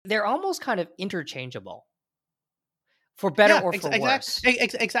they're almost kind of interchangeable, for better or for worse.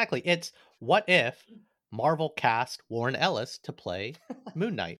 Exactly. It's what if Marvel cast Warren Ellis to play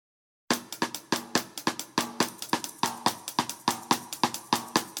Moon Knight?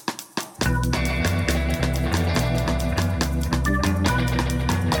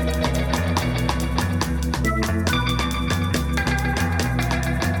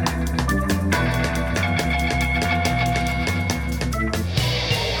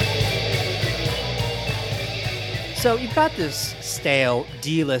 So you've got this stale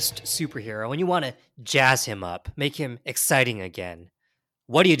D-list superhero, and you want to jazz him up, make him exciting again.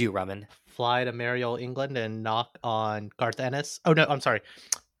 What do you do, Raman? Fly to Mariel, England, and knock on Garth Ennis. Oh no, I'm sorry,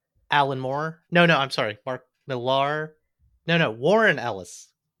 Alan Moore. No, I'm sorry, Mark Millar. No, Warren Ellis.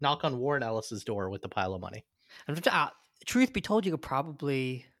 Knock on Warren Ellis's door with a pile of money. Truth be told, you could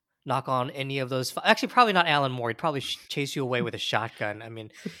probably knock on any of those. Actually, probably not Alan Moore. He'd probably chase you away with a shotgun. I mean,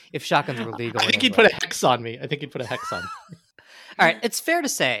 if shotguns were legal. I think he'd put a hex on me. All right, it's fair to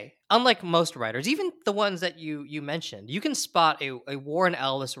say, unlike most writers, even the ones that you mentioned, you can spot a Warren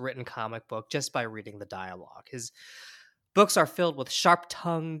Ellis written comic book just by reading the dialogue. His books are filled with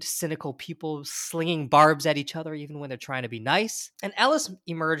sharp-tongued, cynical people slinging barbs at each other even when they're trying to be nice. And Ellis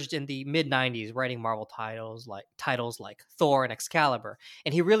emerged in the mid-90s writing Marvel titles like Thor and Excalibur,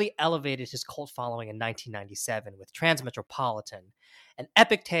 and he really elevated his cult following in 1997 with Transmetropolitan, an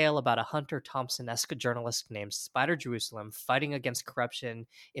epic tale about a Hunter Thompson-esque journalist named Spider Jerusalem fighting against corruption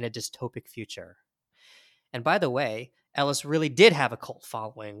in a dystopic future. And by the way, Ellis really did have a cult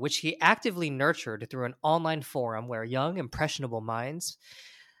following, which he actively nurtured through an online forum where young, impressionable minds,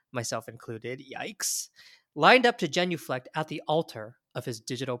 myself included, yikes, lined up to genuflect at the altar of his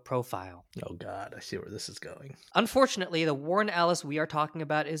digital profile. Oh God, I see where this is going. Unfortunately, the Warren Ellis we are talking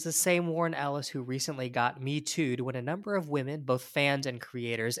about is the same Warren Ellis who recently got Me Too'd when a number of women, both fans and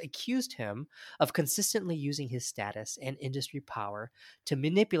creators, accused him of consistently using his status and industry power to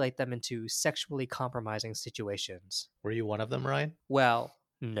manipulate them into sexually compromising situations. Were you one of them, Ryan? Well,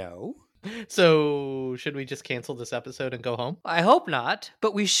 no. So, should we just cancel this episode and go home? I hope not,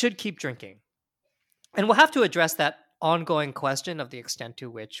 but we should keep drinking. And we'll have to address that ongoing question of the extent to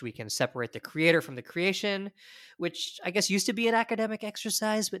which we can separate the creator from the creation, which I guess used to be an academic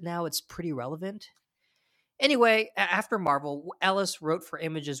exercise, but now it's pretty relevant. Anyway, after Marvel, Ellis wrote for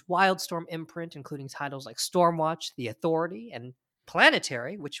Image's Wildstorm imprint, including titles like Stormwatch, The Authority, and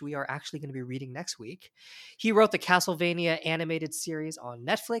Planetary, which we are actually going to be reading next week. He wrote the Castlevania animated series on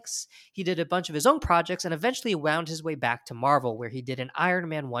Netflix. He did a bunch of his own projects and eventually wound his way back to Marvel, where he did an Iron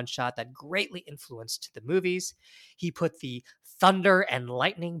Man one-shot that greatly influenced the movies. He put the Thunder and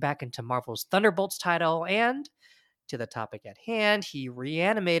Lightning back into Marvel's Thunderbolts title, and to the topic at hand, he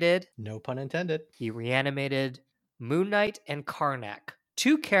reanimated... No pun intended. He reanimated Moon Knight and Karnak,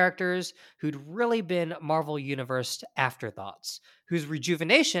 two characters who'd really been Marvel Universe afterthoughts, whose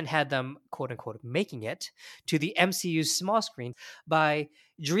rejuvenation had them, quote-unquote, making it to the MCU's small screen by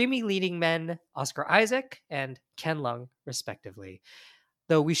dreamy leading men Oscar Isaac and Ken Leung, respectively.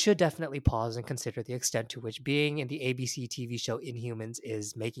 Though we should definitely pause and consider the extent to which being in the ABC TV show Inhumans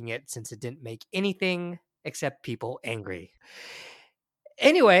is making it, since it didn't make anything except people angry.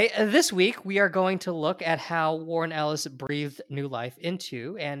 Anyway, this week we are going to look at how Warren Ellis breathed new life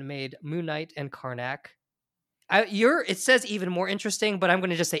into and made Moon Knight and Karnak. It says even more interesting, but I'm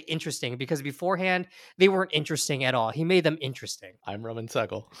going to just say interesting because beforehand they weren't interesting at all. He made them interesting. I'm Roman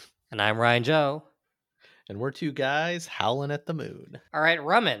Segel. And I'm Ryan Joe. And we're two guys howling at the moon. All right,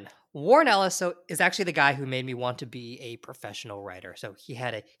 Raman. Warren Ellis is actually the guy who made me want to be a professional writer. So he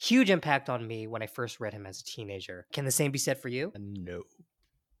had a huge impact on me when I first read him as a teenager. Can the same be said for you? No.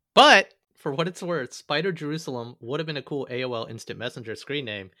 But for what it's worth, Spider Jerusalem would have been a cool AOL Instant Messenger screen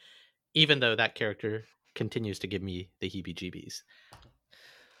name, even though that character continues to give me the heebie-jeebies.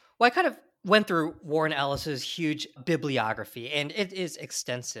 Well, I kind of went through Warren Ellis's huge bibliography, and it is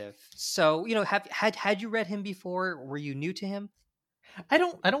extensive. So, had you read him before? Were you new to him? I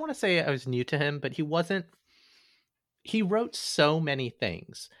don't want to say I was new to him, but he wrote so many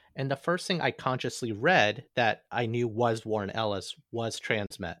things. And the first thing I consciously read that I knew was Warren Ellis was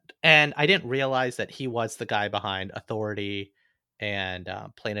Transmet. And I didn't realize that he was the guy behind Authority and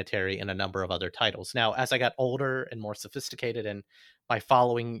Planetary and a number of other titles. Now, as I got older and more sophisticated, and by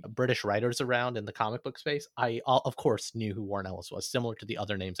following British writers around in the comic book space, I, of course, knew who Warren Ellis was, similar to the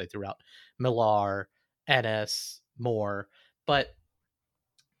other names I threw out. Millar, Ennis, Moore. But,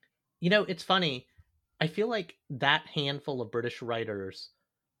 it's funny. I feel like that handful of British writers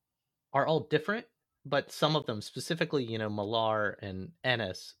are all different, but some of them, specifically, Millar and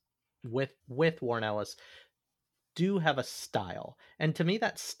Ennis, with Warren Ellis, do have a style. And to me,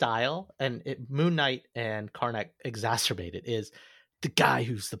 that style, and Moon Knight and Karnak exacerbate it, is the guy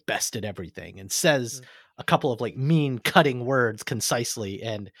who's the best at everything and says Mm. a couple of like mean cutting words concisely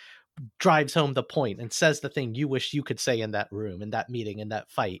and drives home the point and says the thing you wish you could say in that room, in that meeting, in that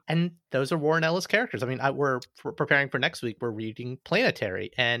fight. And those are Warren Ellis characters. I mean, we're preparing for next week. We're reading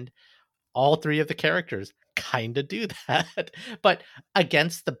Planetary, and all three of the characters kind of do that, but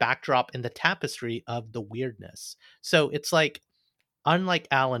against the backdrop and the tapestry of the weirdness. So it's like, unlike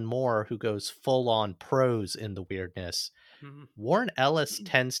Alan Moore, who goes full on prose in the weirdness, Mhm. Warren Ellis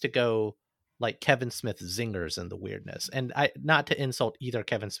tends to go like Kevin Smith zingers in the weirdness. And I, not to insult either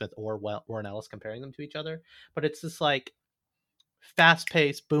Kevin Smith or Warren Ellis comparing them to each other, but it's this like fast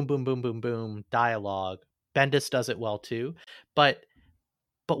paced boom, boom, boom, boom, boom dialogue. Bendis does it well too, but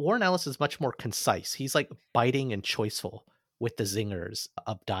Warren Ellis is much more concise. He's like biting and choiceful with the zingers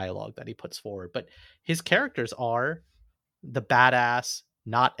of dialogue that he puts forward. But his characters are the badass,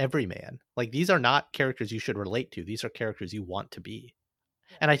 not everyman. Like, these are not characters you should relate to. These are characters you want to be.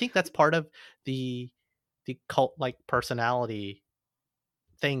 And I think that's part of the cult like personality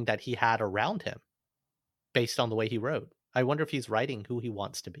thing that he had around him based on the way he wrote. I wonder if he's writing who he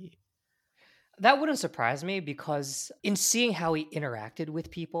wants to be. That wouldn't surprise me, because in seeing how he interacted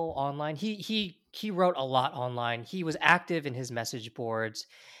with people online, he wrote a lot online. He was active in his message boards,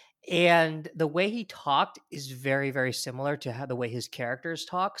 and the way he talked is very, very similar to how the way his characters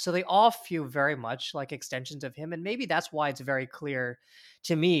talk. So they all feel very much like extensions of him, and maybe that's why it's very clear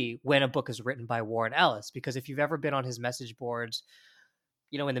to me when a book is written by Warren Ellis. Because if you've ever been on his message boards,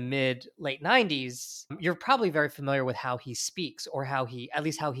 in the mid late 90s, you're probably very familiar with how he speaks, or how he, at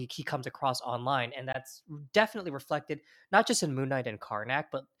least how he comes across online. And that's definitely reflected not just in Moon Knight and Karnak,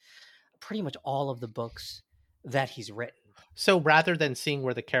 but pretty much all of the books that he's written. So rather than seeing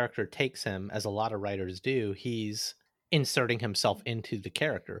where the character takes him, as a lot of writers do, he's inserting himself into the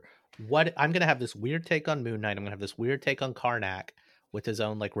character. What, I'm going to have this weird take on Moon Knight, I'm going to have this weird take on Karnak with his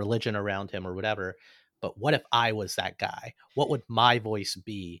own like religion around him or whatever. But what if I was that guy? What would my voice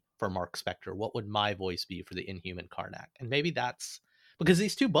be for Mark Spector? What would my voice be for the Inhuman Karnak? And maybe that's because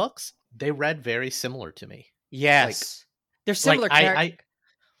these two books, they read very similar to me. Yes. They're Like similar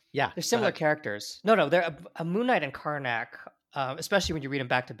yeah. they're Go similar ahead. characters. No, they're a Moon Knight and Karnak, especially when you read them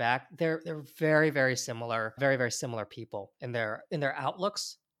back to back. They're very, very similar, very, very similar people in their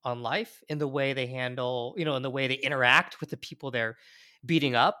outlooks on life, in the way they handle, in the way they interact with the people they're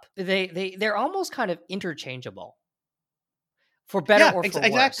beating up. They're almost kind of interchangeable, for better Yeah, or for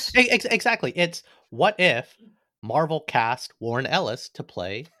worse. exactly. It's, what if Marvel cast Warren Ellis to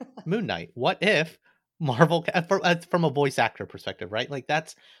play Moon Knight? What if Marvel from a voice actor perspective, right? Like,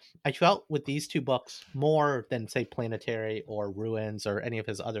 that's, I felt with these two books more than say Planetary or Ruins or any of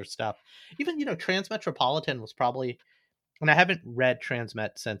his other stuff. Even Transmetropolitan was probably, and I haven't read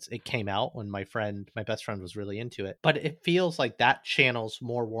Transmet since it came out when my best friend was really into it, but it feels like that channels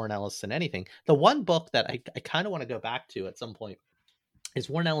more Warren Ellis than anything. The one book that I kind of want to go back to at some point is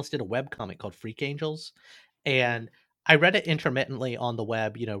Warren Ellis did a webcomic called Freak Angels. And I read it intermittently on the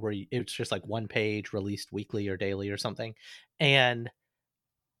web, where it's just like one page released weekly or daily or something. And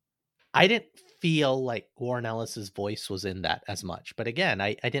I didn't feel like Warren Ellis's voice was in that as much. But again,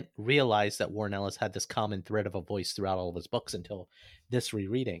 I didn't realize that Warren Ellis had this common thread of a voice throughout all of his books until this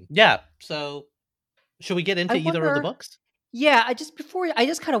rereading. Yeah. So should we get I into either of the wonder. books? Yeah, I just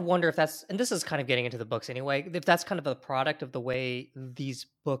kind of wonder if that's, and this is kind of getting into the books anyway, if that's kind of a product of the way these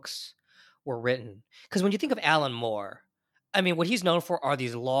books were written. Because when you think of Alan Moore, I mean, what he's known for are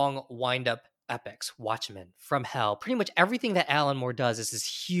these long wind up epics, Watchmen, From Hell. Pretty much everything that Alan Moore does is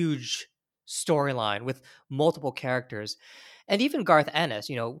this huge storyline with multiple characters. And even Garth Ennis,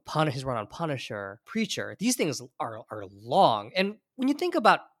 his run on Punisher, Preacher, these things are long. And when you think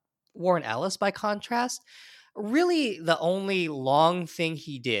about Warren Ellis, by contrast, really the only long thing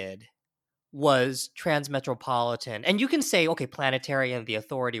he did was Transmetropolitan. And you can say, okay, Planetary and The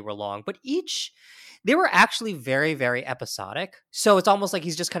Authority were long, but they were actually very, very episodic. So it's almost like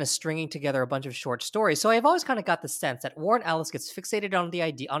he's just kind of stringing together a bunch of short stories. So I've always kind of got the sense that Warren Ellis gets fixated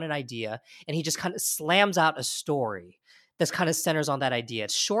on an idea, and he just kind of slams out a story that kind of centers on that idea.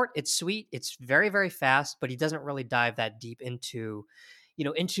 It's short, it's sweet, it's very, very fast, but he doesn't really dive that deep into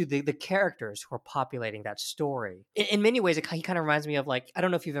the characters who are populating that story. In many ways, he kind of reminds me of, like, I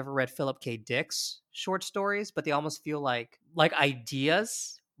don't know if you've ever read Philip K. Dick's short stories, but they almost feel like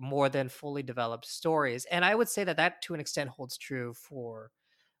ideas more than fully developed stories. And I would say that to an extent holds true for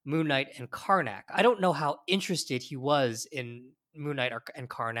Moon Knight and Karnak. I don't know how interested he was in Moon Knight and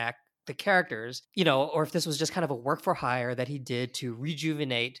Karnak, the characters, or if this was just kind of a work for hire that he did to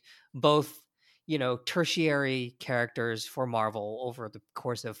rejuvenate both tertiary characters for Marvel over the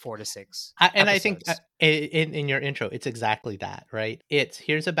course of 4 to 6 I think episodes. in your intro, it's exactly that, right? It's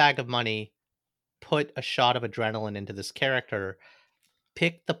here's a bag of money, put a shot of adrenaline into this character,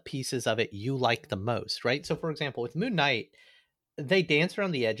 pick the pieces of it you like the most, right? So, for example, with Moon Knight, they dance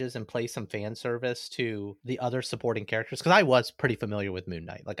around the edges and play some fan service to the other supporting characters because I was pretty familiar with Moon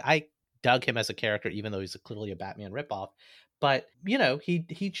Knight. Like I dug him as a character, even though he's clearly a Batman ripoff. But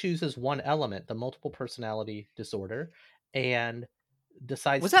he chooses one element, the multiple personality disorder, and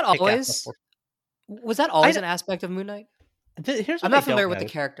decides Was to that pick at the always four. was that I always d- an aspect of Moon Knight? Here's I'm what I not don't familiar with the know.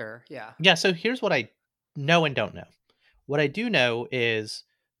 character. Yeah. Yeah, so here's what I know and don't know. What I do know is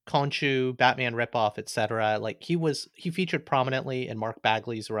Khonshu, Batman ripoff, etc. Like he featured prominently in Mark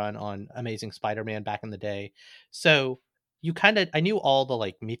Bagley's run on Amazing Spider-Man back in the day. So I knew all the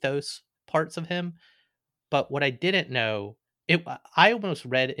like mythos parts of him, but what I didn't know, I almost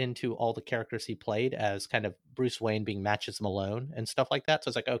read into all the characters he played as kind of Bruce Wayne being Matches Malone and stuff like that. So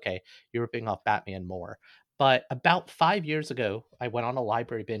it's like, okay, you're ripping off Batman more. But about 5 years ago, I went on a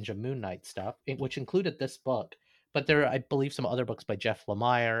library binge of Moon Knight stuff, which included this book. But there are, I believe, some other books by Jeff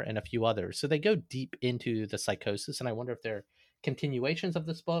Lemire and a few others. So they go deep into the psychosis, and I wonder if they're continuations of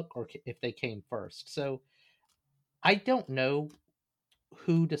this book or if they came first. So I don't know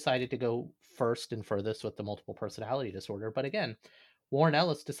who decided to go first and furthest with the multiple personality disorder. But again, Warren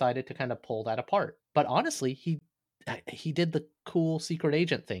Ellis decided to kind of pull that apart. But honestly, he did the cool secret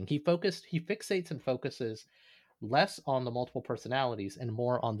agent thing. He fixates and focuses less on the multiple personalities and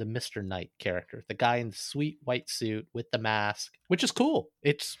more on the Mr. Knight character, the guy in the sweet white suit with the mask, which is cool.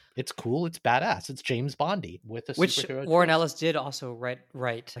 It's cool. It's badass. It's James Bondy with a Which superhero Warren twist. Ellis did also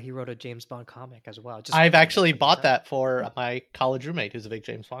write. He wrote a James Bond comic as well. Just I've actually turns bought out. that for my college roommate who's a big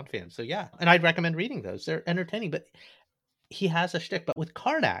James Bond fan. So yeah, and I'd recommend reading those. They're entertaining, but he has a shtick. But with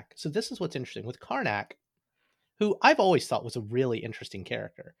Karnak, so this is what's interesting with Karnak, who I've always thought was a really interesting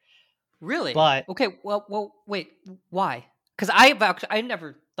character. Really? But Okay. Well. Wait. Why? Because I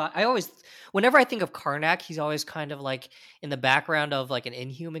never thought. I always, whenever I think of Karnak, he's always kind of like in the background of like an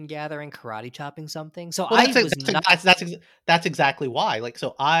Inhuman gathering, karate chopping something. So well, I was not. that's exactly why. Like,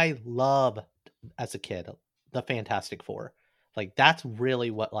 so I love as a kid the Fantastic Four. Like, that's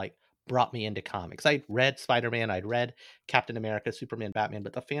really what like brought me into comics. I'd read Spider-Man, I'd read Captain America, Superman, Batman,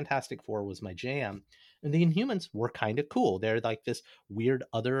 but the Fantastic Four was my jam. And the Inhumans were kind of cool. They're like this weird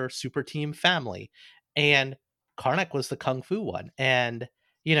other super team family. And Karnak was the Kung Fu one. And,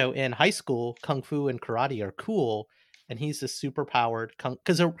 in high school, Kung Fu and karate are cool. And he's this super powered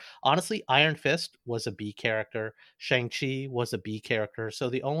because honestly, Iron Fist was a B character. Shang-Chi was a B character. So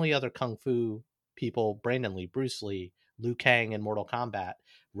the only other Kung Fu people, Brandon Lee, Bruce Lee, Liu Kang in Mortal Kombat,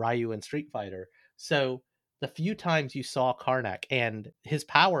 Ryu in Street Fighter. So the few times you saw Karnak and his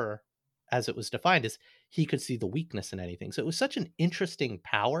power as it was defined is he could see the weakness in anything. So it was such an interesting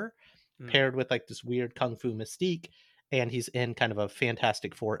power Hmm. paired with like this weird kung fu mystique, and he's in kind of a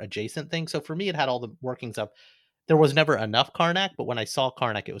Fantastic Four adjacent thing. So for me, it had all the workings of there was never enough Karnak, but when I saw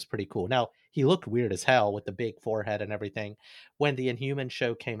Karnak, it was pretty cool. Now, he looked weird as hell with the big forehead and everything. When the Inhuman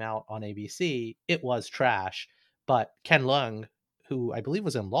show came out on ABC, it was trash. But Ken Leung, who I believe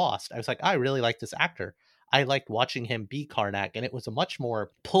was in Lost, I was like, I really like this actor. I liked watching him be Karnak, and it was a much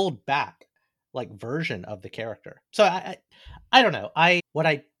more pulled back like version of the character. So I don't know.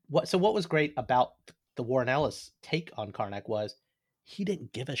 What was great about the Warren Ellis take on Karnak was he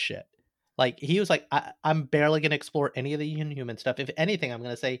didn't give a shit. Like he was like, I'm barely going to explore any of the Inhuman stuff. If anything, I'm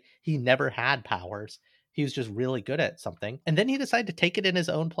going to say he never had powers. He was just really good at something, and then he decided to take it in his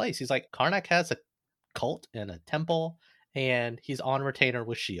own place. He's like, Karnak has a cult and a temple, and he's on retainer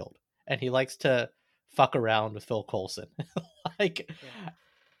with Shield, and he likes to fuck around with Phil Coulson. Like, Yeah.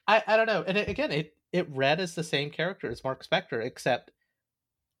 I don't know. And it read as the same character as Mark Spector, except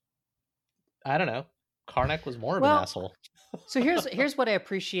I don't know. Karnak was more of an Well, asshole. so here's what I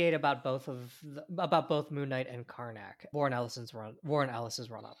appreciate about both Moon Knight and Karnak. Warren Ellis's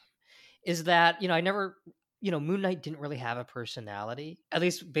run up is that I never Moon Knight didn't really have a personality. At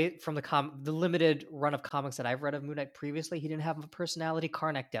least from the limited run of comics that I've read of Moon Knight previously, he didn't have a personality.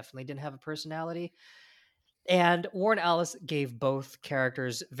 Karnak definitely didn't have a personality. And Warren Ellis gave both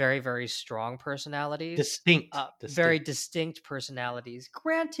characters very, very strong personalities. Very distinct personalities.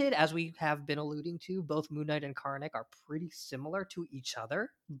 Granted, as we have been alluding to, both Moon Knight and Karnak are pretty similar to each other.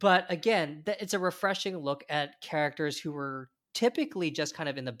 But again, it's a refreshing look at characters who were typically just kind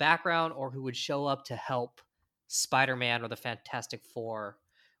of in the background or who would show up to help Spider-Man or the Fantastic Four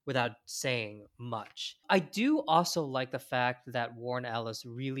without saying much. I do also like the fact that Warren Ellis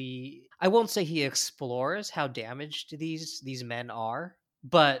really, I won't say he explores how damaged these men are,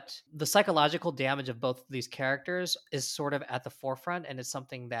 but the psychological damage of both of these characters is sort of at the forefront, and it's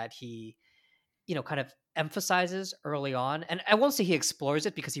something that he, kind of emphasizes early on. And I won't say he explores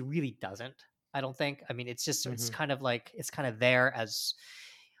it because he really doesn't. I don't think. I mean, it's Hmm. kind of like it's kind of there as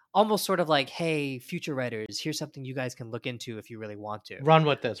almost sort of like, hey, future writers, here's something you guys can look into if you really want to. Run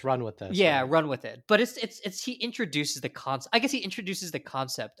with this, Yeah, right? run with it. But it's he introduces the concept. I guess he introduces the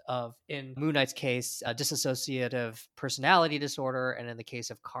concept of, in Moon Knight's case, dissociative personality disorder, and in the case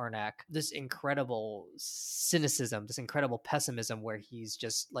of Karnak, this incredible cynicism, this incredible pessimism, where he's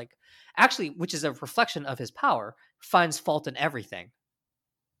just like, actually, which is a reflection of his power, finds fault in everything.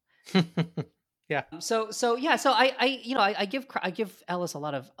 Yeah. So yeah, so I give Ellis a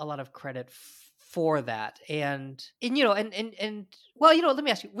lot of credit for that, and well, let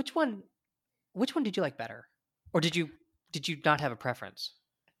me ask you, which one did you like better? Or did you not have a preference?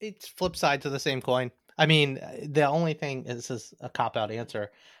 It's flip sides of the same coin. I mean, the only thing is, this is a cop out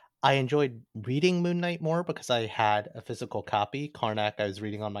answer. I enjoyed reading Moon Knight more because I had a physical copy. Karnak I was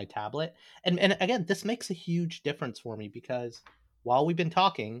reading on my tablet. And again, this makes a huge difference for me because while we've been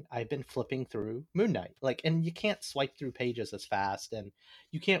talking, I've been flipping through Moon Knight. Like, and you can't swipe through pages as fast, and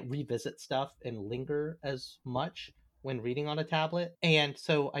you can't revisit stuff and linger as much when reading on a tablet. And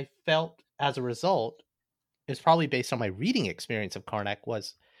so I felt, as a result, it's probably based on my reading experience of Karnak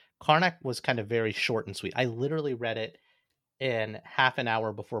was kind of very short and sweet. I literally read it in half an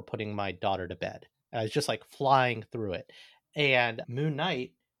hour before putting my daughter to bed. I was just like flying through it. And Moon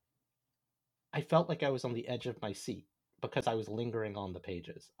Knight, I felt like I was on the edge of my seat because I was lingering on the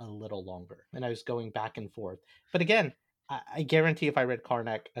pages a little longer and I was going back and forth. But again, I guarantee if I read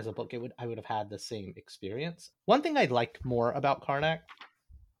Karnak as a book, I would have had the same experience. One thing I liked more about Karnak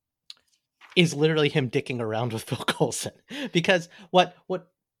is literally him dicking around with Phil Coulson, because what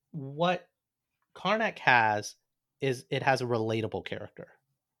Karnak has is, it has a relatable character,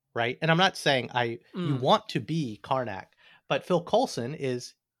 right? And I'm not saying you Mm. want to be Karnak, but Phil Coulson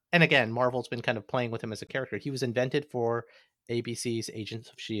is, and again, Marvel's been kind of playing with him as a character. He was invented for ABC's Agents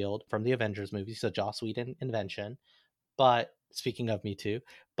of Shield from the Avengers movie, so Joss Whedon invention. But speaking of Me Too,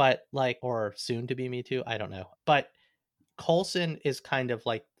 but like, or soon to be Me Too, I don't know, but Coulson is kind of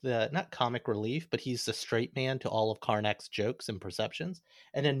like the, not comic relief, but he's the straight man to all of Karnak's jokes and perceptions.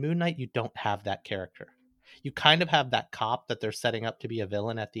 And in Moon Knight, you don't have that character. You kind of have that cop that they're setting up to be a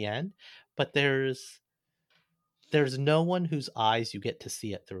villain at the end, but there's no one whose eyes you get to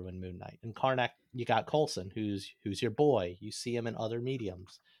see it through in Moon Knight. In Karnak, you got Coulson, who's your boy. You see him in other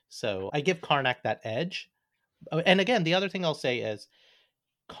mediums. So I give Karnak that edge. And again, the other thing I'll say is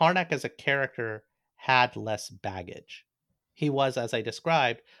Karnak as a character had less baggage. He was, as I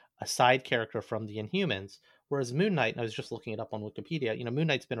described, a side character from the Inhumans, whereas Moon Knight, and I was just looking it up on Wikipedia, Moon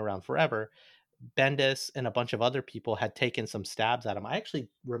Knight's been around forever. Bendis and a bunch of other people had taken some stabs at him. I actually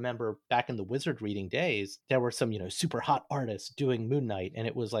remember back in the Wizard reading days, there were some, super hot artists doing Moon Knight, and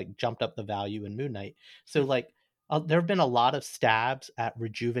it was like jumped up the value in Moon Knight. So, like, there have been a lot of stabs at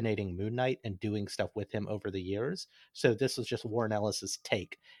rejuvenating Moon Knight and doing stuff with him over the years. So, this was just Warren Ellis's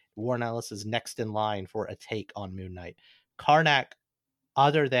take. Warren Ellis is next in line for a take on Moon Knight. Karnak,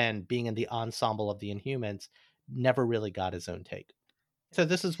 other than being in the ensemble of the Inhumans, never really got his own take. So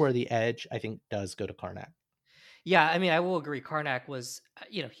this is where the edge, I think, does go to Karnak. Yeah, I mean, I will agree. Karnak was,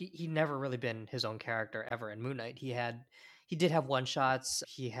 he never really been his own character ever in Moon Knight. He did have one shots.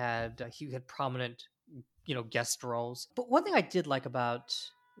 He had prominent, guest roles. But one thing I did like about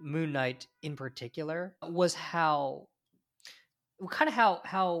Moon Knight in particular was how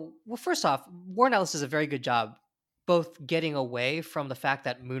well, first off, Warren Ellis does a very good job both getting away from the fact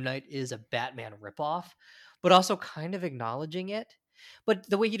that Moon Knight is a Batman ripoff, but also kind of acknowledging it. But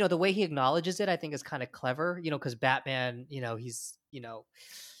the way he acknowledges it, I think, is kind of clever. Because Batman, he's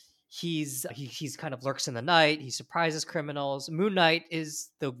kind of lurks in the night. He surprises criminals. Moon Knight is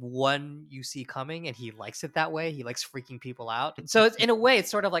the one you see coming, and he likes it that way. He likes freaking people out. So in a way,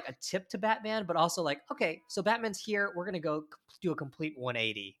 it's sort of like a tip to Batman, but also like, okay, so Batman's here. We're gonna go do a complete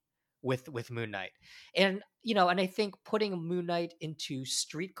 180 with Moon Knight, and I think putting Moon Knight into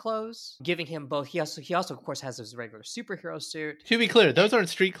street clothes, giving him both. He also of course has his regular superhero suit. To be clear, those aren't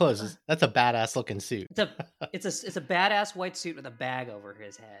street clothes. That's a badass looking suit. It's a badass white suit with a bag over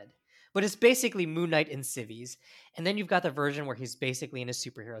his head. But it's basically Moon Knight in civvies. And then you've got the version where he's basically in a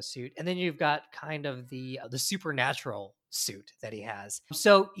superhero suit. And then you've got kind of the supernatural suit that he has.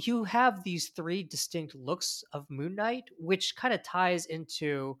 So you have these three distinct looks of Moon Knight, which kind of ties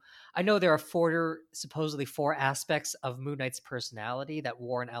into, I know there are supposedly four aspects of Moon Knight's personality that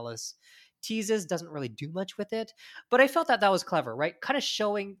Warren Ellis teases, doesn't really do much with it. But I felt that was clever, right? Kind of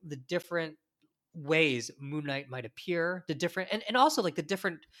showing the different ways Moon Knight might appear, the different and also like the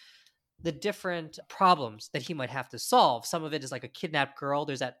different problems that he might have to solve. Some of it is like a kidnapped girl.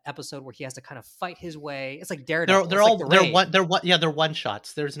 There's that episode where he has to kind of fight his way. It's like Daredevil. They're It's like all the Raid. they're one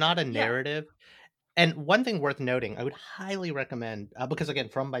shots. There's not a Yeah. narrative. And one thing worth noting, I would highly recommend, because again,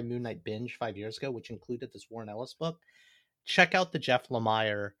 from my Moon Knight binge 5 years ago, which included this Warren Ellis book, check out the Jeff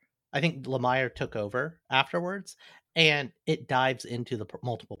Lemire. I think Lemire took over afterwards, and it dives into the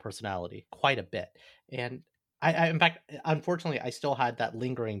multiple personality quite a bit. And in fact, unfortunately, I still had that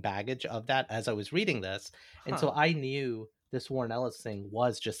lingering baggage of that as I was reading this, and Huh. so I knew this Warren Ellis thing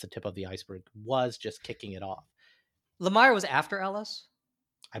was just the tip of the iceberg, was just kicking it off. Lemire was after Ellis?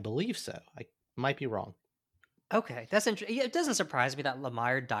 I believe so. I might be wrong. Okay, that's interesting. Yeah, it doesn't surprise me that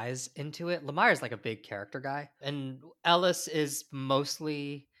Lemire dies into it. Lemire's like a big character guy, and Ellis is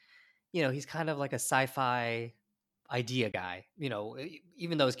mostly, he's kind of like a sci-fi idea guy.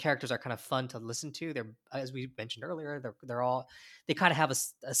 Even though his characters are kind of fun to listen to, they're, as we mentioned earlier, they're all, they kind of have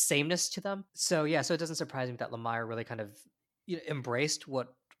a sameness to them. So yeah, so it doesn't surprise me that Lemire really kind of embraced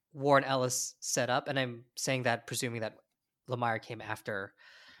what Warren Ellis set up, and I'm saying that presuming that Lemire came after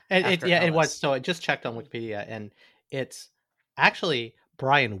It was. Ellis. So I just checked on Wikipedia, and it's actually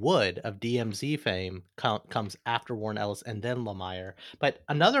Brian Wood of DMZ fame comes after Warren Ellis and then Lemire. But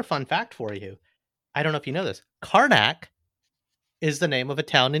another fun fact for you, I don't know if you know this, Karnak is the name of a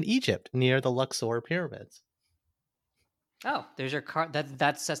town in Egypt near the Luxor pyramids. Oh, there's your car.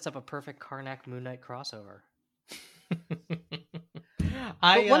 That sets up a perfect Karnak Moon Knight crossover.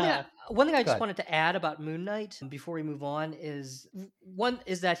 But one thing I just wanted to add about Moon Knight before we move on is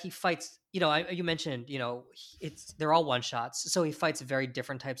that he fights. You mentioned they're all one shots, so he fights very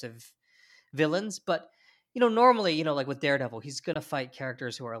different types of villains. But normally like with Daredevil, he's gonna fight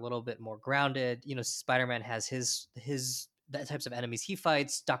characters who are a little bit more grounded. Spider-Man has his that types of enemies he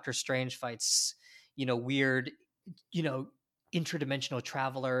fights. Doctor Strange fights weird interdimensional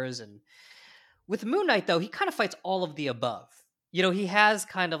travelers. And with Moon Knight, though, he kind of fights all of the above. He has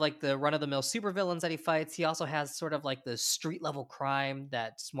kind of like the run-of-the-mill supervillains that he fights. He also has sort of like the street-level crime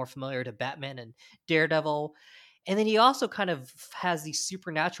that's more familiar to Batman and Daredevil. And then he also kind of has these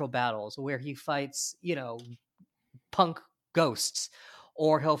supernatural battles where he fights, punk ghosts,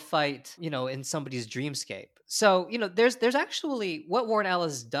 or he'll fight, in somebody's dreamscape. So, there's actually what Warren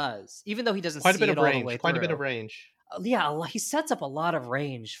Ellis does, even though he doesn't see it all the way through. Quite a bit of range. Yeah, he sets up a lot of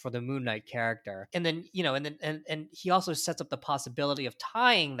range for the Moon Knight character, and then and he also sets up the possibility of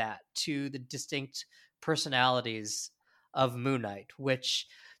tying that to the distinct personalities of Moon Knight, which,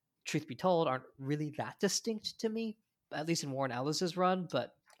 truth be told, aren't really that distinct to me, at least in Warren Ellis's run.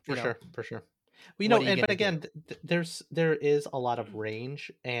 But for sure. Well, but again, there is a lot of range,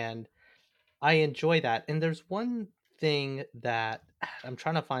 and I enjoy that. And there's one thing that I'm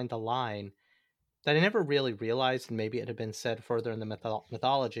trying to find the line that I never really realized, and maybe it had been said further in the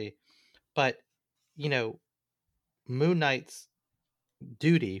mythology, but Moon Knight's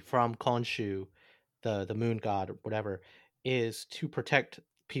duty from Khonshu, the moon god or whatever, is to protect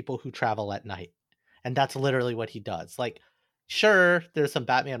people who travel at night, and that's literally what he does. Like, sure, there's some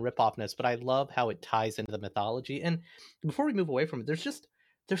Batman ripoffness, but I love how it ties into the mythology. And before we move away from it,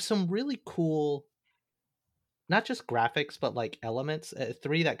 there's some really cool, not just graphics, but like elements.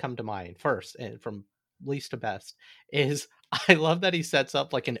 Three that come to mind first, and from least to best, is I love that he sets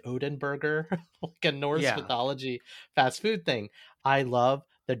up like an Odin burger, like a Norse mythology fast food thing. I love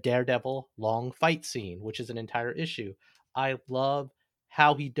the Daredevil long fight scene, which is an entire issue. I love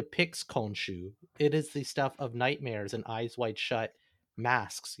how he depicts Khonshu. It is the stuff of nightmares and eyes wide shut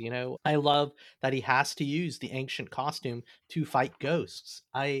masks. I love that he has to use the ancient costume to fight ghosts.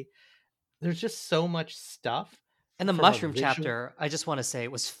 There's just so much stuff. And the mushroom chapter, I just want to say,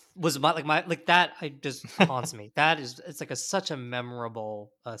 was my that. I just haunts me. It's like such a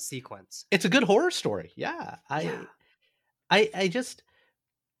memorable sequence. It's a good horror story. Yeah. I just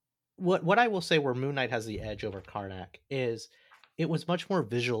what I will say where Moon Knight has the edge over Karnak is it was much more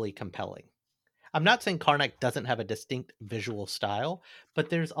visually compelling. I'm not saying Karnak doesn't have a distinct visual style, but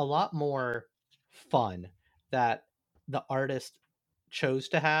there's a lot more fun that the artist chose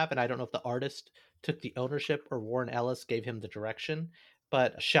to have. And I don't know if the artist took the ownership or Warren Ellis gave him the direction,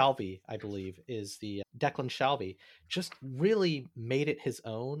 but Shalvey, I believe, is the Declan Shalvey, just really made it his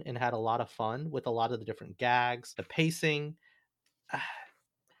own and had a lot of fun with a lot of the different gags, the pacing.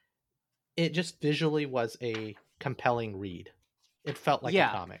 It just visually was a compelling read. It felt like a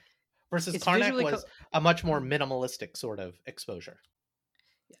comic. Versus Karnak was a much more minimalistic sort of exposure.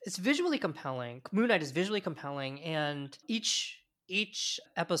 It's visually compelling. Moon Knight is visually compelling, and each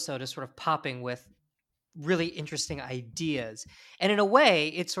episode is sort of popping with really interesting ideas. And in a way,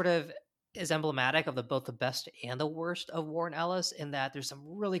 it sort of is emblematic of both the best and the worst of Warren Ellis, in that there's some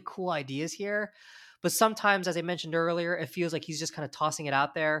really cool ideas here, but sometimes, as I mentioned earlier, it feels like he's just kind of tossing it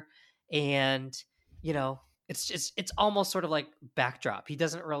out there, and you know, it's almost sort of like backdrop. He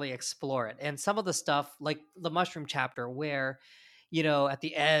doesn't really explore it, and some of the stuff, like the mushroom chapter, where at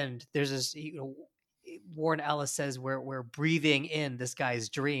the end there's this, Warren Ellis says we're breathing in this guy's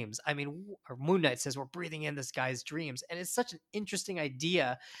dreams. I mean, or Moon Knight says we're breathing in this guy's dreams, and it's such an interesting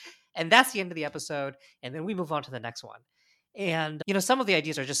idea. And that's the end of the episode, and then we move on to the next one. And some of the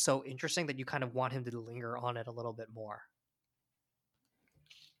ideas are just so interesting that you kind of want him to linger on it a little bit more.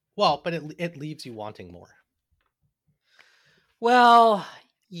 Well, but it leaves you wanting more. Well,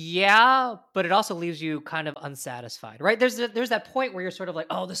 yeah, but it also leaves you kind of unsatisfied, right? There's that point where you're sort of like,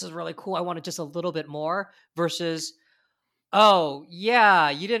 oh, this is really cool, I wanted just a little bit more, versus, oh yeah,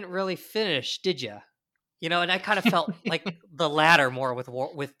 you didn't really finish, did you? And I kind of felt like the latter more with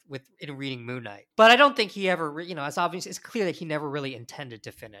in reading Moon Knight. But I don't think he ever, it's obvious, it's clear that he never really intended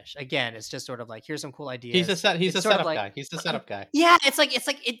to finish. Again, it's just sort of like, here's some cool ideas. He's a setup guy. He's the setup guy. Yeah, it's like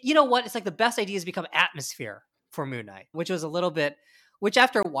you know what? It's like the best ideas become atmosphere for Moon Knight, which was a little bit. Which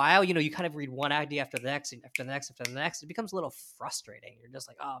after a while, you kind of read one idea after the next, and after the next, after the next. It becomes a little frustrating. You're just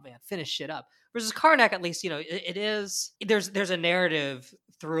like, oh man, finish shit up. Versus Karnak, at least, it is. There's a narrative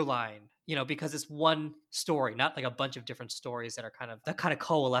through line, because it's one story, not like a bunch of different stories that kind of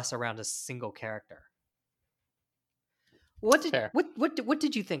coalesce around a single character. What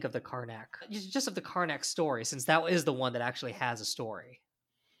did you think of the Karnak? Just of the Karnak story, since that is the one that actually has a story.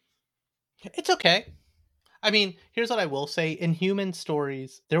 It's okay. I mean, here's what I will say. In human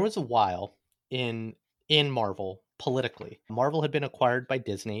stories, there was a while in Marvel, politically. Marvel had been acquired by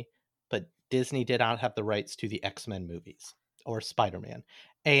Disney, but Disney did not have the rights to the X-Men movies or Spider-Man.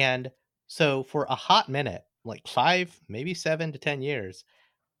 And so for a hot minute, like 5, maybe 7 to 10 years,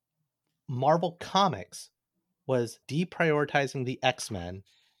 Marvel Comics was deprioritizing the X-Men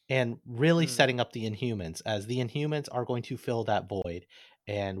and really setting up the Inhumans, as the Inhumans are going to fill that void.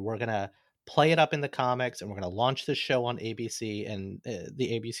 And we're going to play it up in the comics, and we're going to launch this show on ABC. And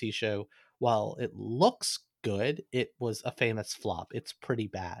the ABC show, while it looks good, it was a famous flop. It's pretty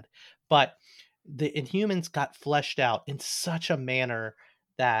bad. But the Inhumans got fleshed out in such a manner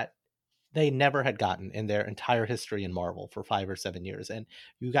that they never had gotten in their entire history in Marvel for 5 or 7 years. And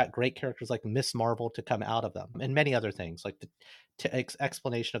you got great characters like Miss Marvel to come out of them, and many other things, like the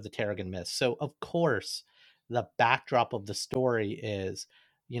explanation of the Terrigen Mist. So, of course, the backdrop of the story is,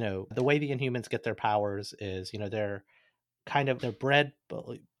 the way the Inhumans get their powers is, they're bred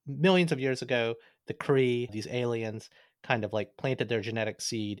millions of years ago. The Kree, these aliens, kind of like planted their genetic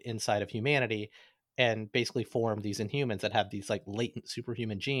seed inside of humanity and basically formed these Inhumans that have these like latent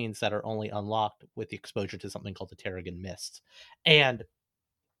superhuman genes that are only unlocked with the exposure to something called the Terrigen Mist. And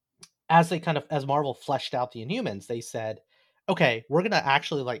as Marvel fleshed out the Inhumans, they said, okay, we're going to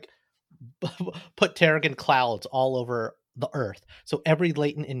actually like put Terrigen clouds all over the earth. So every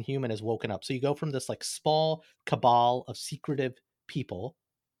latent Inhuman is woken up. So you go from this like small cabal of secretive people,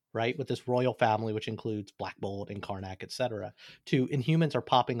 right, with this royal family, which includes Black Bolt and Karnak, etc., to Inhumans are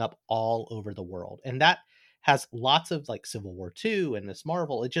popping up all over the world. And that has lots of like Civil War II and this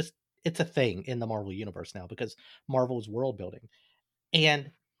Marvel. It's a thing in the Marvel universe now because Marvel is world building.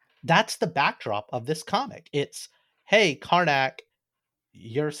 And that's the backdrop of this comic. It's, hey, Karnak,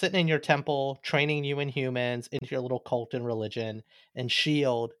 you're sitting in your temple training new Inhumans into your little cult and religion, and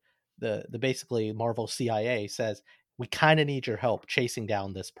S.H.I.E.L.D., the basically Marvel CIA, says, we kind of need your help chasing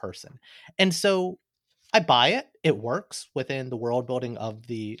down this person. And so I buy it. It works within the world building of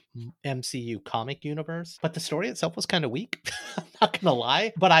the MCU comic universe, but the story itself was kind of weak. I'm not going to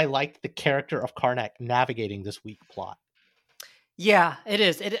lie, but I liked the character of Karnak navigating this weak plot. Yeah, it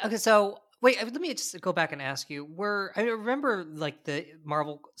is. Okay, so wait, let me just go back and ask you, I remember like the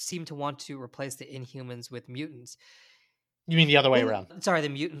Marvel seemed to want to replace the Inhumans with mutants. You mean the other way around? Sorry, the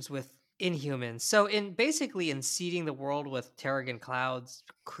mutants with Inhumans. So in seeding the world with Terrigen clouds,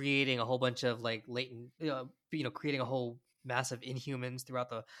 creating a whole bunch of like latent, creating a whole massive Inhumans throughout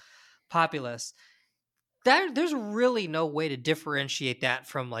the populace, there's really no way to differentiate that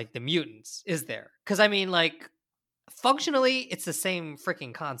from like the mutants, is there? Because I mean, like, functionally, it's the same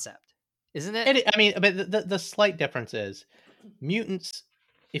freaking concept, isn't it? But the slight difference is mutants.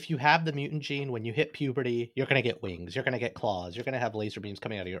 If you have the mutant gene, when you hit puberty, you're going to get wings, you're going to get claws, you're going to have laser beams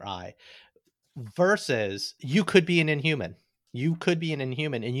coming out of your eye. Versus, you could be an Inhuman. You could be an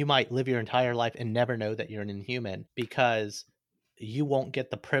Inhuman, and you might live your entire life and never know that you're an Inhuman because you won't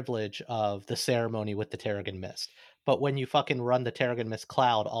get the privilege of the ceremony with the Terrigen Mist. But when you fucking run the Terrigen Mist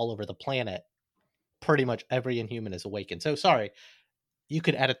cloud all over the planet, pretty much every Inhuman is awakened. So sorry, You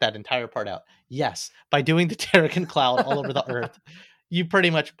could edit that entire part out. Yes, by doing the Terrigen cloud all over the earth, you pretty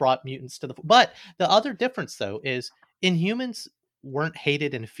much brought mutants to the. But the other difference, though, is Inhumans weren't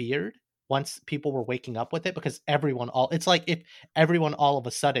hated and feared once people were waking up with it, because it's like if everyone all of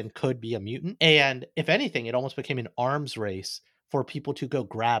a sudden could be a mutant, and if anything, it almost became an arms race for people to go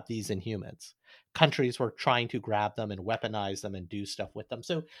grab these Inhumans. Countries were trying to grab them and weaponize them and do stuff with them.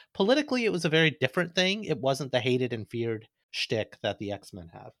 So politically, it was a very different thing. It wasn't the hated and feared shtick that the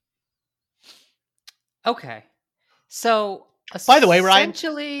X-Men have. Okay. So by the way, Ryan,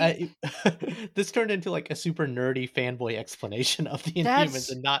 essentially, this turned into like a super nerdy fanboy explanation of the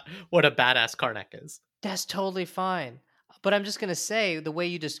Inhumans and not what a badass Karnak is. That's totally fine. But I'm just going to say, the way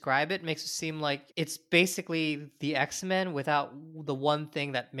you describe it makes it seem like it's basically the X-Men without the one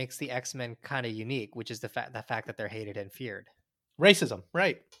thing that makes the X-Men kind of unique, which is the fact that they're hated and feared. Racism,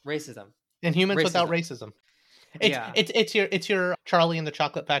 right? Racism. Inhumans without racism. It's your Charlie and the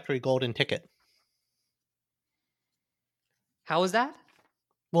Chocolate Factory golden ticket. How is that?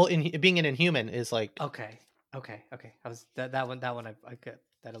 Well, being an Inhuman is like okay. I was that one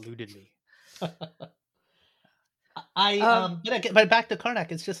that eluded me. But back to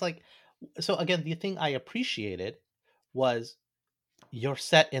Karnak, it's just like, so again, the thing I appreciated was you're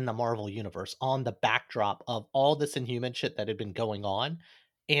set in the Marvel universe on the backdrop of all this Inhuman shit that had been going on,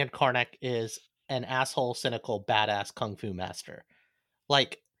 and Karnak is an asshole, cynical, badass kung fu master.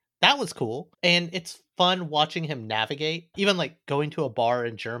 Like, that was cool, and it's fun watching him navigate, even like going to a bar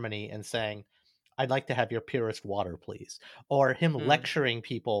in Germany and saying, "I'd like to have your purest water, please," or him lecturing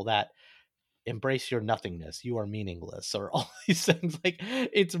people that embrace your nothingness, you are meaningless, or all these things. Like,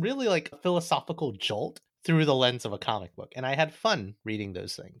 it's really like a philosophical jolt through the lens of a comic book, and I had fun reading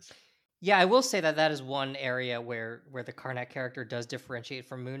those things. Yeah, I will say that is one area where the Karnak character does differentiate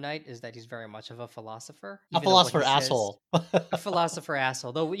from Moon Knight, is that he's very much of a philosopher. A philosopher asshole. A philosopher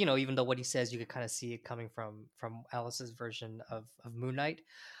asshole. Though, even though what he says, you could kind of see it coming from Alice's version of Moon Knight.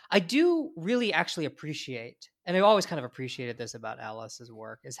 I do really actually appreciate, and I always kind of appreciated this about Alice's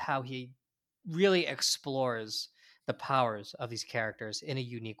work, is how he really explores the powers of these characters in a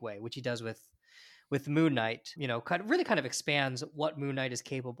unique way, which he does with Moon Knight. Kind of expands what Moon Knight is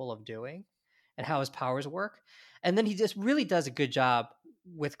capable of doing and how his powers work. And then he just really does a good job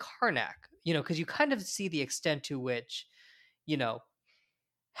with Karnak, because you kind of see the extent to which,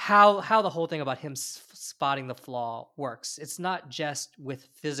 how the whole thing about him spotting the flaw works. It's not just with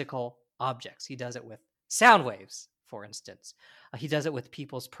physical objects. He does it with sound waves, for instance. He does it with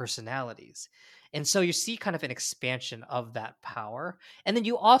people's personalities. And so you see kind of an expansion of that power. And then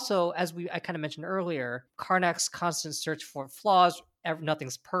you also, I kind of mentioned earlier, Karnak's constant search for flaws,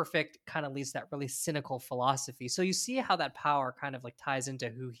 nothing's perfect, kind of leads to that really cynical philosophy. So you see how that power kind of like ties into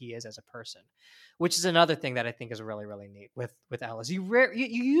who he is as a person, which is another thing that I think is really, really neat with Alice. You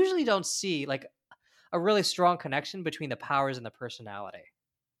usually don't see like a really strong connection between the powers and the personality.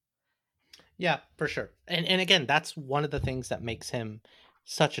 Yeah, for sure. And again, that's one of the things that makes him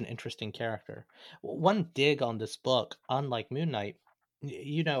such an interesting character. One dig on this book, unlike Moon Knight,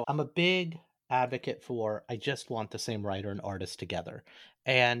 I'm a big advocate for, I just want the same writer and artist together.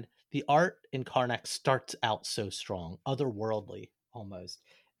 And the art in Karnak starts out so strong, otherworldly almost.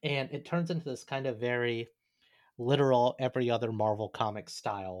 And it turns into this kind of very literal, every other Marvel comic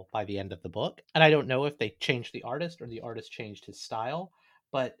style by the end of the book. And I don't know if they changed the artist or the artist changed his style,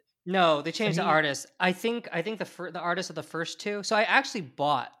 but no, they changed the artist. I think the artist of the first two. So I actually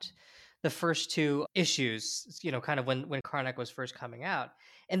bought the first two issues, kind of when Karnak was first coming out.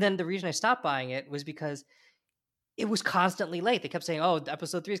 And then the reason I stopped buying it was because it was constantly late. They kept saying, "Oh,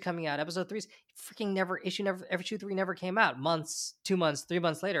 episode 3 is coming out. Episode 3 is freaking issue 3 never came out. 2 months, 3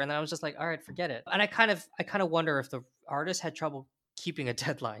 months later." And then I was just like, "All right, forget it." And I kind of wonder if the artist had trouble keeping a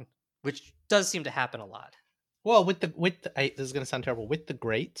deadline, which does seem to happen a lot. Well, this is going to sound terrible, with the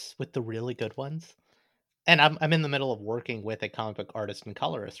greats, with the really good ones. And I'm in the middle of working with a comic book artist and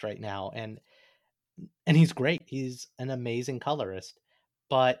colorist right now, and he's great. He's an amazing colorist,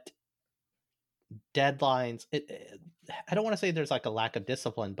 but deadlines, I don't want to say there's like a lack of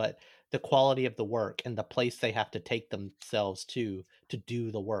discipline, but the quality of the work and the place they have to take themselves to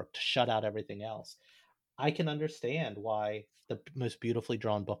do the work, to shut out everything else. I can understand why the most beautifully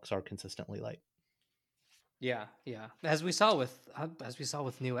drawn books are consistently late. Yeah. As we saw with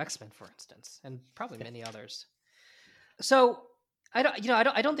New X-Men, for instance, and probably many others. So I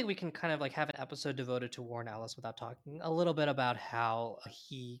don't think we can kind of like have an episode devoted to Warren Ellis without talking a little bit about how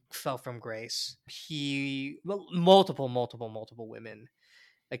he fell from grace. Multiple women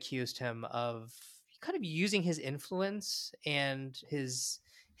accused him of kind of using his influence and his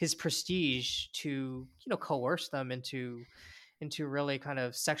prestige to coerce them into into really kind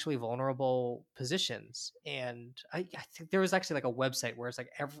of sexually vulnerable positions. And I think there was actually like a website where it's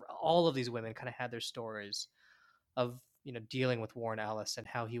like all of these women kind of had their stories of, dealing with Warren Ellis and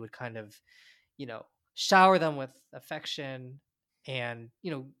how he would kind of, you know, shower them with affection, and,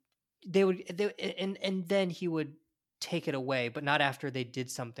 and then he would take it away, but not after they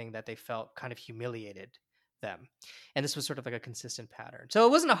did something that they felt kind of humiliated them. And this was sort of like a consistent pattern. So it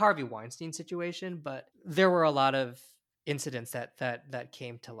wasn't a Harvey Weinstein situation, but there were a lot of incidents that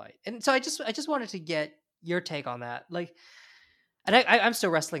came to light. And so I just wanted to get your take on that. Like, and I'm still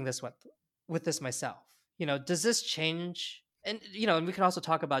wrestling with this myself. Does this change? And and we can also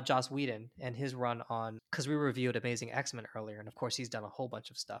talk about Joss Whedon and his run on, because we reviewed Amazing X-Men earlier, and of course he's done a whole bunch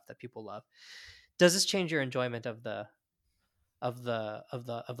of stuff that people love. Does this change your enjoyment of the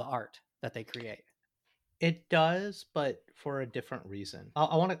art that they create? It does, but for a different reason.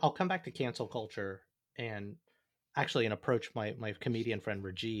 I'll come back to cancel culture, and actually an approach my comedian friend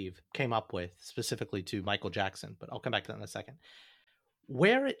Rajiv came up with specifically to Michael Jackson, but I'll come back to that in a second.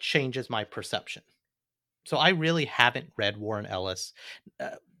 Where it changes my perception. So I really haven't read Warren Ellis.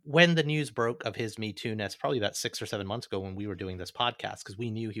 When the news broke of his Me Too-ness, probably about 6 or 7 months ago when we were doing this podcast, because we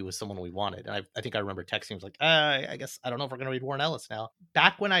knew he was someone we wanted. And I think I remember texting him, was like, I guess I don't know if we're going to read Warren Ellis now.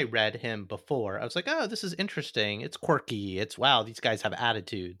 Back when I read him before, I was like, oh, this is interesting. It's quirky. It's, wow, these guys have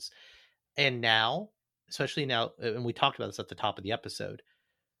attitudes. And now, especially now, and we talked about this at the top of the episode,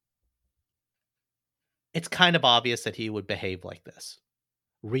 it's kind of obvious that he would behave like this.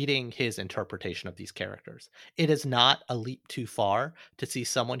 Reading his interpretation of these characters, it is not a leap too far to see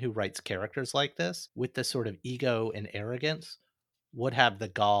someone who writes characters like this with this sort of ego and arrogance would have the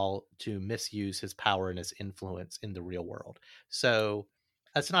gall to misuse his power and his influence in the real world. So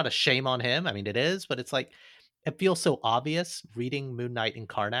that's not a shame on him. I mean, it is, but it's like, it feels so obvious reading Moon Knight and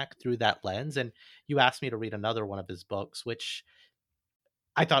Karnak through that lens. And you asked me to read another one of his books, which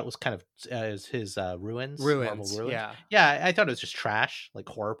I thought it was kind of his Ruins, Marvel Ruins. Yeah, I thought it was just trash, like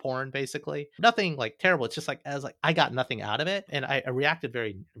horror porn, basically. Nothing like terrible. It's just like, I got nothing out of it, and I reacted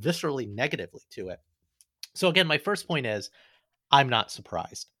very viscerally negatively to it. So again, my first point is, I'm not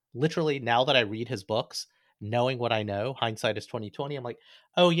surprised. Literally, now that I read his books, knowing what I know, hindsight is 2020. I'm like,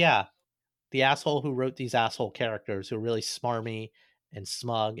 oh yeah, the asshole who wrote these asshole characters who are really smarmy and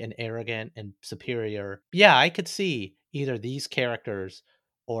smug and arrogant and superior. Yeah, I could see either these characters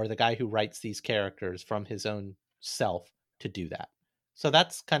or the guy who writes these characters from his own self to do that. So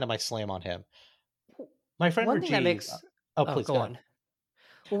that's kind of my slam on him. My friend One thing that Rajiv. makes Please go go on. ahead.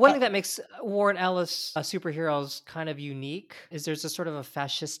 Well, one thing that makes Warren Ellis superheroes kind of unique is there's a sort of a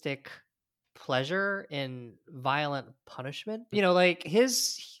fascistic pleasure in violent punishment. Like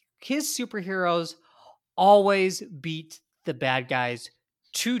his superheroes always beat the bad guys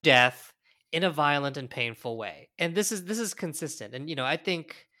to death in a violent and painful way. And this is consistent. And I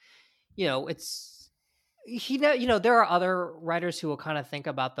think it's there are other writers who will kind of think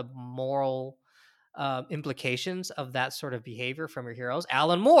about the moral implications of that sort of behavior from your heroes.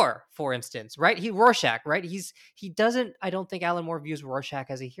 Alan Moore, for instance, right? Rorschach, right? He doesn't. I don't think Alan Moore views Rorschach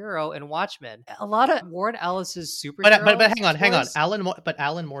as a hero in Watchmen. A lot of Warren Ellis's superheroes. But hang on.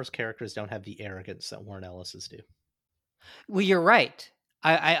 Alan Moore's characters don't have the arrogance that Warren Ellis's do. Well, you're right.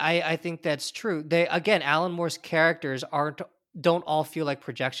 I think that's true. Alan Moore's characters don't all feel like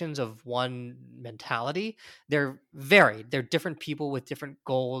projections of one mentality. They're varied. They're different people with different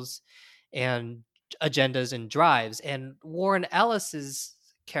goals and agendas and drives. And Warren Ellis's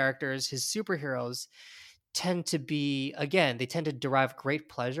characters, his superheroes, tend to be, again, they tend to derive great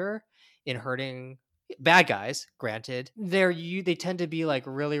pleasure in hurting bad guys. Granted, they tend to be like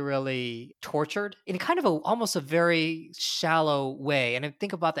really, really tortured in kind of almost a very shallow way. And I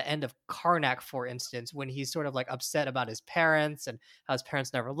think about the end of Karnak, for instance, when he's sort of like upset about his parents and how his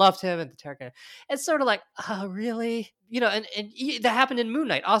parents never loved him, and it's sort of like, oh, really? And that happened in Moon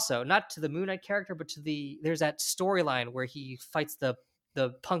Knight also, not to the Moon Knight character, but there's that storyline where he fights the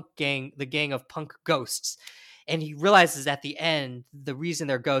punk gang, the gang of punk ghosts. And he realizes at the end the reason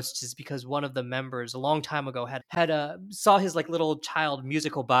they're ghosts is because one of the members a long time ago had saw his like little child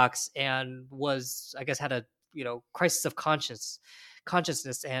musical box and was, I guess, had a crisis of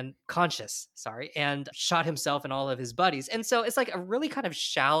consciousness and and shot himself and all of his buddies. And so it's like a really kind of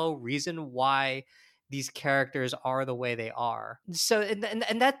shallow reason why these characters are the way they are. So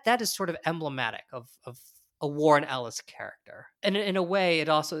and that is sort of emblematic of a Warren Ellis character. And in a way, it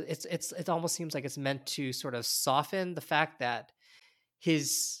almost seems like it's meant to sort of soften the fact that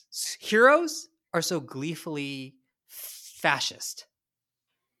his heroes are so gleefully fascist.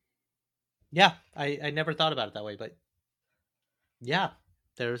 Yeah, I never thought about it that way, but yeah,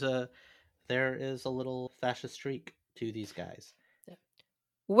 there is a little fascist streak to these guys.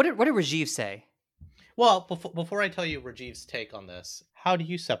 What did Rajiv say? Well, before I tell you Rajiv's take on this, how do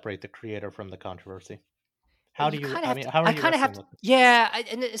you separate the creator from the controversy? How do You you? kind of I have mean, to. how are I you kind of have wrestling to. with this? Yeah,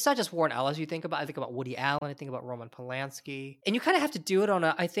 and it's not just Warren Ellis. I think about Woody Allen. I think about Roman Polanski, and you kind of have to do it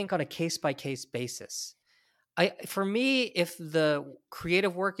I think, on a case by case basis. For me, if the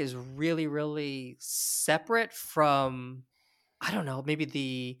creative work is really, really separate from, I don't know, maybe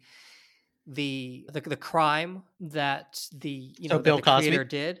the crime that So that Bill the creator Cosby.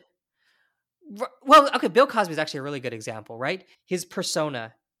 did. Well, okay, Bill Cosby is actually a really good example, right? His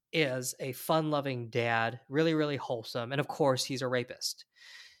persona is a fun-loving dad, really, really wholesome, and of course, he's a rapist.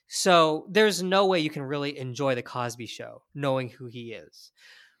 So there's no way you can really enjoy the Cosby Show knowing who he is.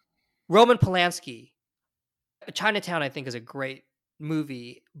 Roman Polanski, Chinatown, I think, is a great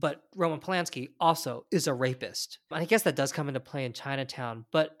movie, but Roman Polanski also is a rapist. And I guess that does come into play in Chinatown,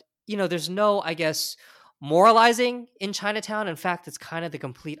 but there's no, I guess, moralizing in Chinatown. In fact, it's kind of the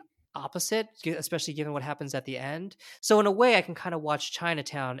complete opposite, especially given what happens at the end. So in a way, I can kind of watch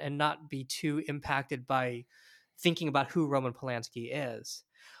Chinatown and not be too impacted by thinking about who Roman Polanski is.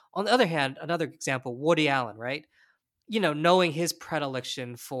 On the other hand, another example, Woody Allen, right? Knowing his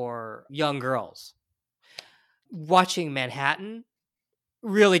predilection for young girls, watching Manhattan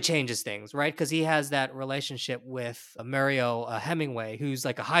really changes things, right? Because he has that relationship with Mario Hemingway, who's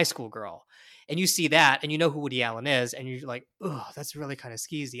like a high school girl. And you see that, and you know who Woody Allen is, and you're like, oh, that's really kind of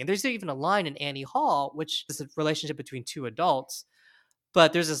skeezy. And there's even a line in Annie Hall, which is a relationship between two adults.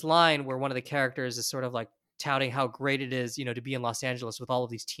 But there's this line where one of the characters is sort of like touting how great it is, to be in Los Angeles with all of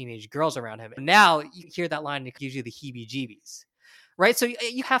these teenage girls around him. And now you hear that line, and it gives you the heebie-jeebies, right? So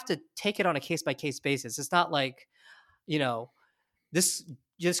you have to take it on a case-by-case basis. It's not like, you know, this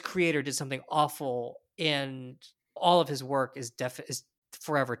creator did something awful and all of his work is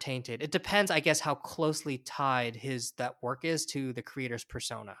forever tainted. It depends, I guess, how closely tied that work is to the creator's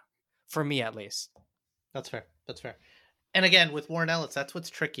persona, for me at least. That's fair. That's fair. And again, with Warren Ellis, that's what's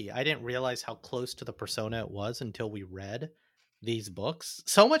tricky. I didn't realize how close to the persona it was until we read these books.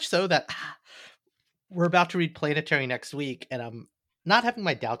 So much so that we're about to read Planetary next week, and I'm not having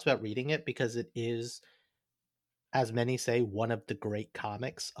my doubts about reading it because it is, as many say, one of the great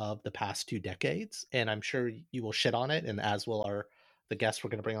comics of the past 2 decades. And I'm sure you will shit on it, and as will the guests we're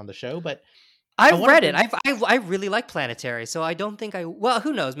going to bring on the show. But I've read it. I really like Planetary, so I don't think well,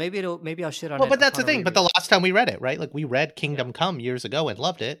 who knows? Maybe I'll shit on it. Well, but that's the upon a thing. But the reread. last time we read it, right? Like we read Kingdom Come years ago and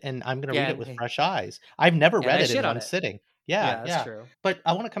loved it, and I'm going to read it with and fresh eyes. I've never read I it in shit on one it. sitting. Yeah, Yeah, that's yeah. true. But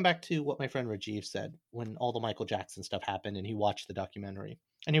I want to come back to what my friend Rajiv said when all the Michael Jackson stuff happened and he watched the documentary.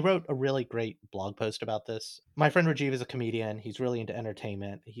 And he wrote a really great blog post about this. My friend Rajiv is a comedian. He's really into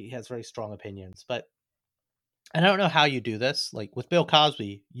entertainment. He has very strong opinions, but and I don't know how you do this. Like with Bill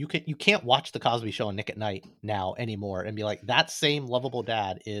Cosby, you can't watch the Cosby Show on Nick at Night now anymore and be like, that same lovable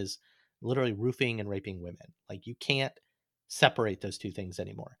dad is literally roofing and raping women. Like you can't separate those two things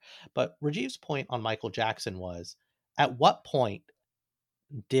anymore. But Rajiv's point on Michael Jackson was, at what point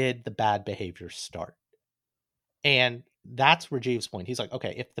did the bad behavior start? And that's Rajiv's point. He's like,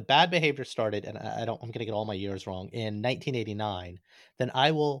 okay, if the bad behavior started, and I'm going to get all my years wrong, in 1989, then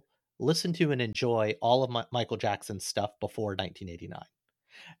I will listen to and enjoy all of Michael Jackson's stuff before 1989.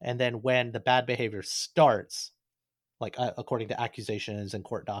 And then when the bad behavior starts, like according to accusations and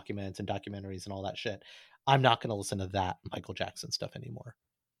court documents and documentaries and all that shit, I'm not going to listen to that Michael Jackson stuff anymore.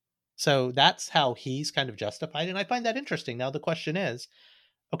 So that's how he's kind of justified. And I find that interesting. Now, the question is,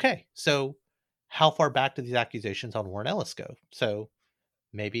 okay, so how far back do these accusations on Warren Ellis go? So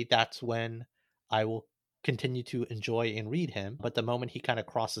maybe that's when I will continue to enjoy and read him. But the moment he kind of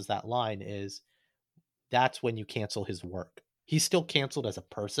crosses that line that's when you cancel his work. He's still canceled as a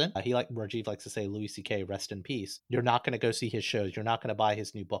person. He, like Rajiv likes to say, Louis C.K., rest in peace. You're not going to go see his shows. You're not going to buy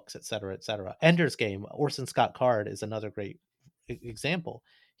his new books, et cetera, et cetera. Ender's Game, Orson Scott Card is another great example.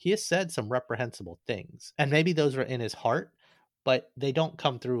 He has said some reprehensible things, and maybe those are in his heart, but they don't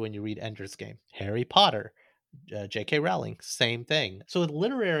come through when you read Ender's Game. Harry Potter, J.K. Rowling, same thing. So with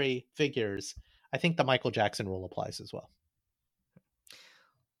literary figures, I think the Michael Jackson rule applies as well.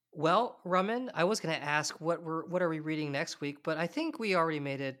 Well, Raman, I was going to ask what are we reading next week, but I think we already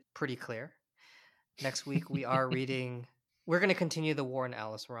made it pretty clear. Next week we are reading. We're going to continue the Warren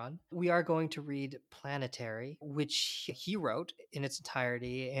Ellis run. We are going to read Planetary, which he wrote in its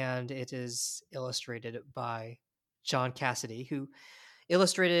entirety, and it is illustrated by John Cassidy, who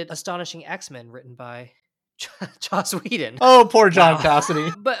illustrated Astonishing X-Men, written by Joss Whedon. Oh, poor John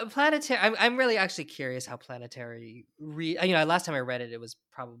Cassidy. But Planetary, I'm really actually curious how Planetary last time I read it, it was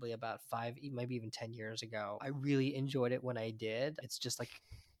probably about 5, maybe even 10 years ago. I really enjoyed it when I did. It's just like,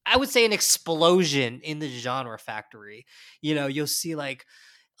 I would say an explosion in the genre factory. You know, you'll see like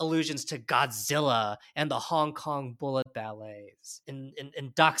allusions to Godzilla and the Hong Kong Bullet Ballets and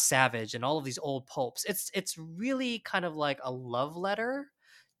Doc Savage and all of these old pulps. It's really kind of like a love letter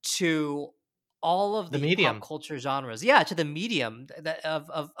to all of The the pop medium. culture genres. Yeah, to the medium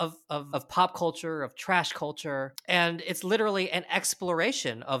of pop culture, of trash culture. And it's literally an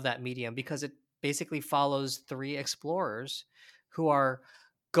exploration of that medium because it basically follows three explorers who are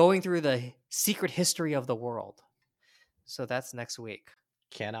going through the secret history of the world. So that's next week.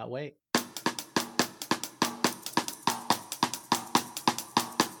 Cannot wait.